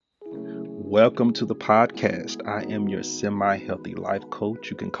Welcome to the podcast. I am your semi-healthy life coach.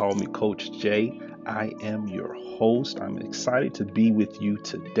 You can call me Coach J. I am your host. I'm excited to be with you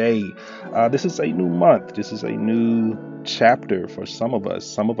today. This is a new month. This is a new chapter for some of us.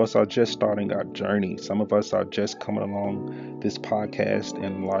 Some of us are just starting our journey. Some of us are just coming along this podcast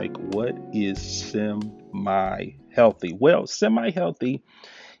and like, what is semi-healthy? Well, semi-healthy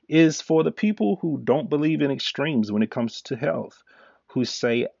is for the people who don't believe in extremes when it comes to health, who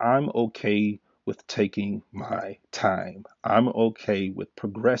say, I'm okay with taking my time. I'm okay with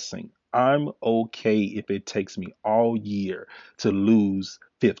progressing. I'm okay if it takes me all year to lose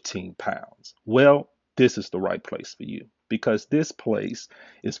 15 pounds. Well, this is the right place for you because this place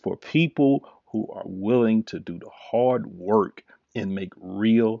is for people who are willing to do the hard work and make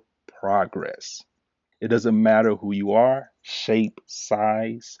real progress. It doesn't matter who you are, shape,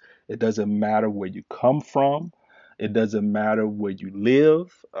 size. It doesn't matter where you come from. It doesn't matter where you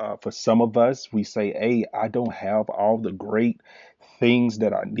live. For some of us, we say, hey, I don't have all the great things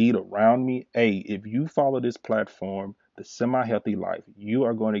that I need around me. Hey, if you follow this platform, the Semi Healthy Life, you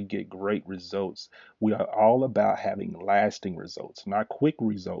are going to get great results. We are all about having lasting results, not quick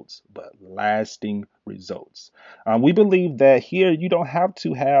results, but lasting results. We believe that here you don't have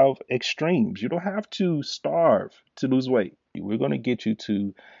to have extremes. You don't have to starve to lose weight. We're going to get you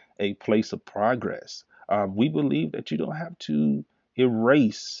to a place of progress. We believe that you don't have to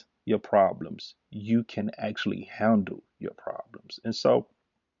erase your problems. You can actually handle your problems. And so,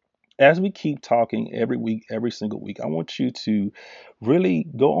 as we keep talking every week, every single week, I want you to really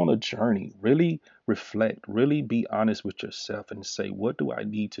go on a journey, really reflect, really be honest with yourself and say, what do I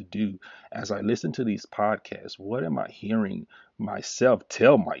need to do as I listen to these podcasts? What am I hearing myself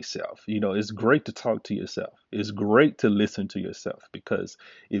tell myself? It's great to talk to yourself. It's great to listen to yourself because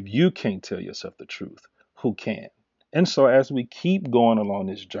if you can't tell yourself the truth, who can? And so, as we keep going along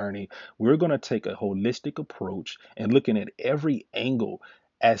this journey, we're going to take a holistic approach and looking at every angle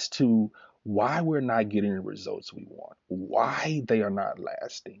as to why we're not getting the results we want, why they are not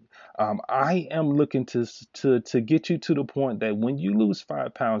lasting. I am looking to get you to the point that when you lose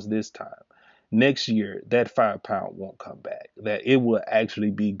 5 pounds this time, next year that 5 pound won't come back, that it will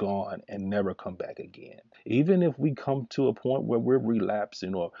actually be gone and never come back again. Even if we come to a point where we're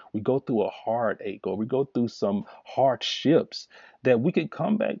relapsing or we go through a heartache or we go through some hardships, that we could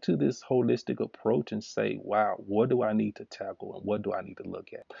come back to this holistic approach and say, wow, what do I need to tackle and what do I need to look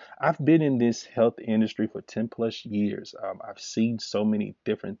at? I've been in this health industry for 10 plus years. I've seen so many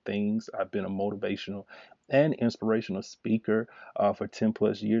different things. I've been a motivational and inspirational speaker for 10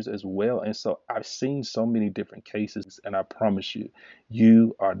 plus years as well. And so I've seen so many different cases, and I promise you,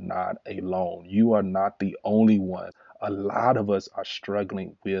 you are not alone. You are not the only one. A lot of us are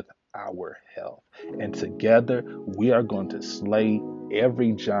struggling with our health. And together, we are going to slay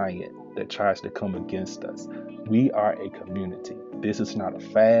every giant that tries to come against us. We are a community. This is not a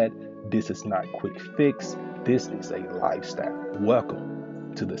fad. This is not quick fix. This is a lifestyle.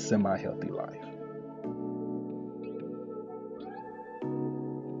 Welcome to the Semi Healthy Life.